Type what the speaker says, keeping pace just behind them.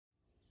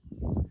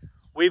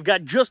We've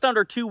got just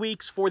under 2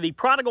 weeks for the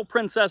Prodigal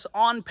Princess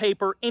on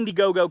paper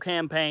Indiegogo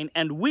campaign,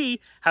 and we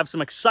have some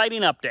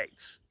exciting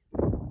updates.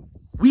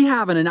 We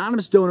have an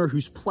anonymous donor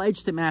who's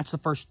pledged to match the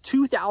first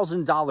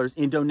 $2,000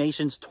 in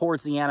donations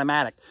towards the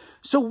animatic.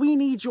 So we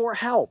need your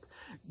help.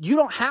 You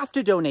don't have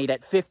to donate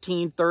at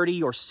 $15,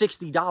 $30, or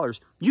 $60.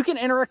 You can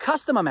enter a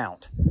custom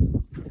amount.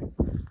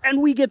 And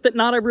we get that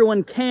not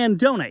everyone can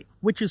donate,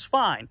 which is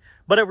fine,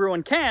 but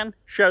everyone can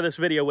share this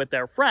video with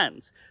their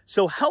friends.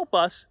 So help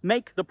us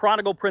make the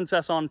Prodigal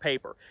Princess on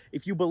paper.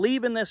 If you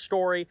believe in this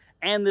story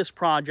and this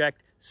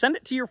project, send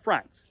it to your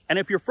friends. And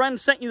if your friend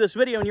sent you this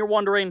video and you're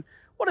wondering,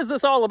 what is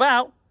this all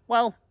about?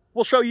 Well,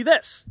 we'll show you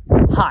this.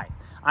 Hi,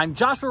 I'm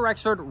Joshua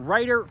Rexford,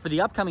 writer for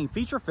the upcoming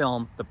feature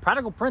film, The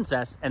Prodigal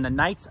Princess and the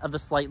Knights of the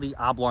Slightly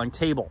Oblong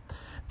Table.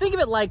 Think of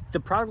it like the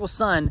prodigal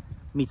son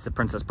meets the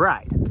Princess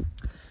Bride.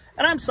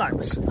 And I'm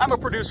Cyrus. I'm a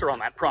producer on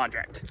that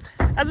project.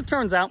 As it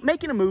turns out,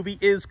 making a movie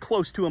is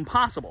close to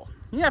impossible.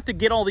 You have to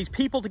get all these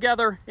people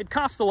together, it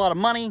costs a lot of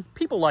money,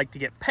 people like to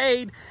get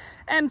paid,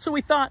 and so we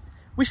thought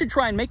we should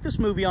try and make this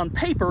movie on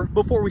paper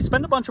before we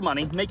spend a bunch of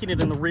money making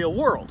it in the real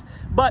world.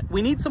 But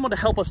we need someone to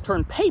help us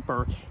turn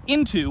paper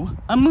into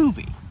a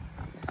movie.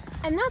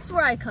 And that's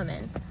where I come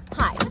in.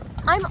 Hi,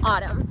 I'm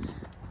Autumn.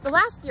 So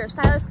last year,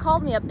 Silas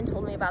called me up and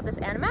told me about this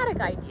animatic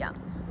idea.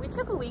 We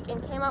took a week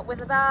and came up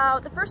with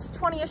about the first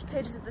 20-ish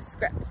pages of the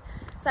script.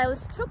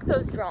 Silas took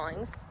those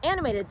drawings,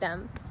 animated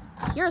them.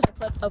 Here's a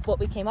clip of what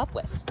we came up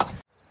with.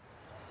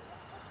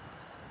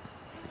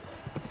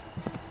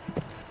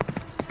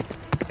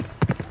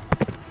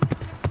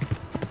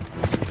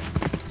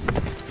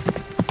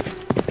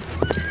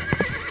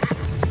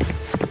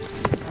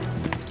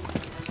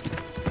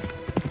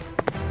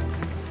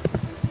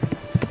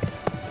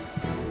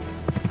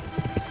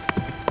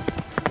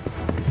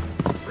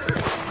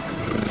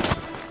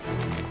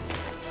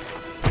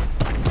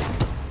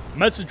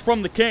 Message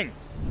from the king.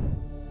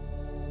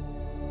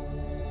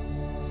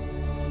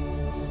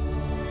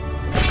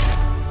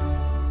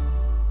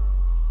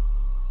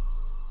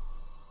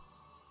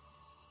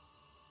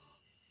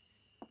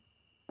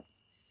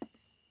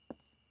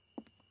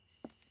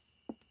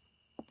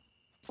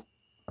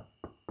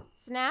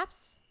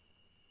 Snaps?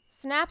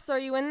 Snaps, are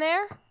you in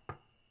there?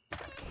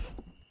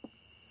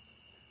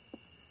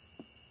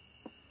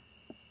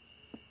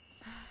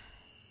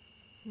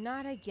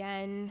 Not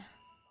again.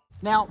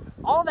 Now,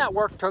 all that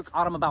work took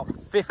Autumn about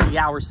 50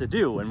 hours to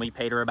do, and we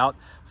paid her about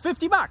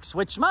 $50,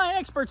 which my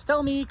experts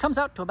tell me comes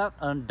out to about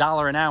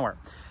 $1 an hour.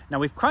 Now,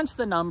 we've crunched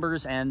the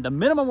numbers, and the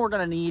minimum we're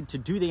going to need to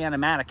do the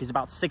animatic is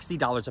about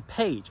 $60 a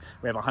page.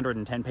 We have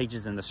 110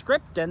 pages in the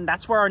script, and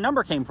that's where our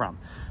number came from.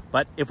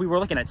 But if we were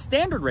looking at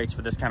standard rates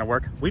for this kind of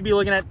work, we'd be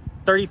looking at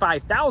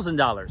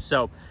 $35,000.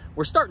 So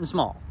we're starting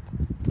small.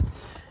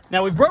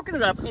 Now we've broken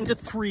it up into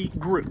 3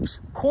 groups: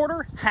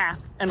 quarter, half,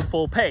 and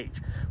full page.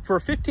 For a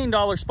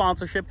 $15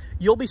 sponsorship,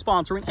 you'll be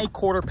sponsoring a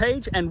quarter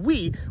page, and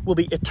we will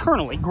be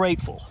eternally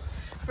grateful.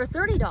 For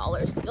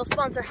 $30, you'll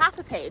sponsor half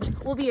a page,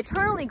 we'll be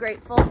eternally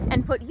grateful,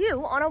 and put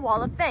you on a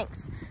wall of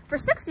thanks. For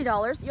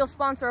 $60, you'll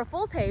sponsor a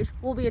full page,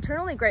 we'll be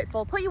eternally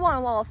grateful, put you on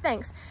a wall of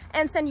thanks,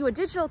 and send you a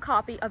digital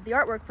copy of the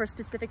artwork for a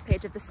specific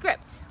page of the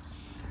script.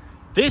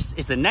 This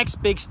is the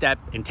next big step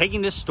in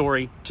taking this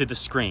story to the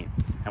screen,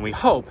 and we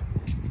hope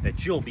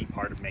that you'll be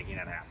part of making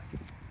it happen.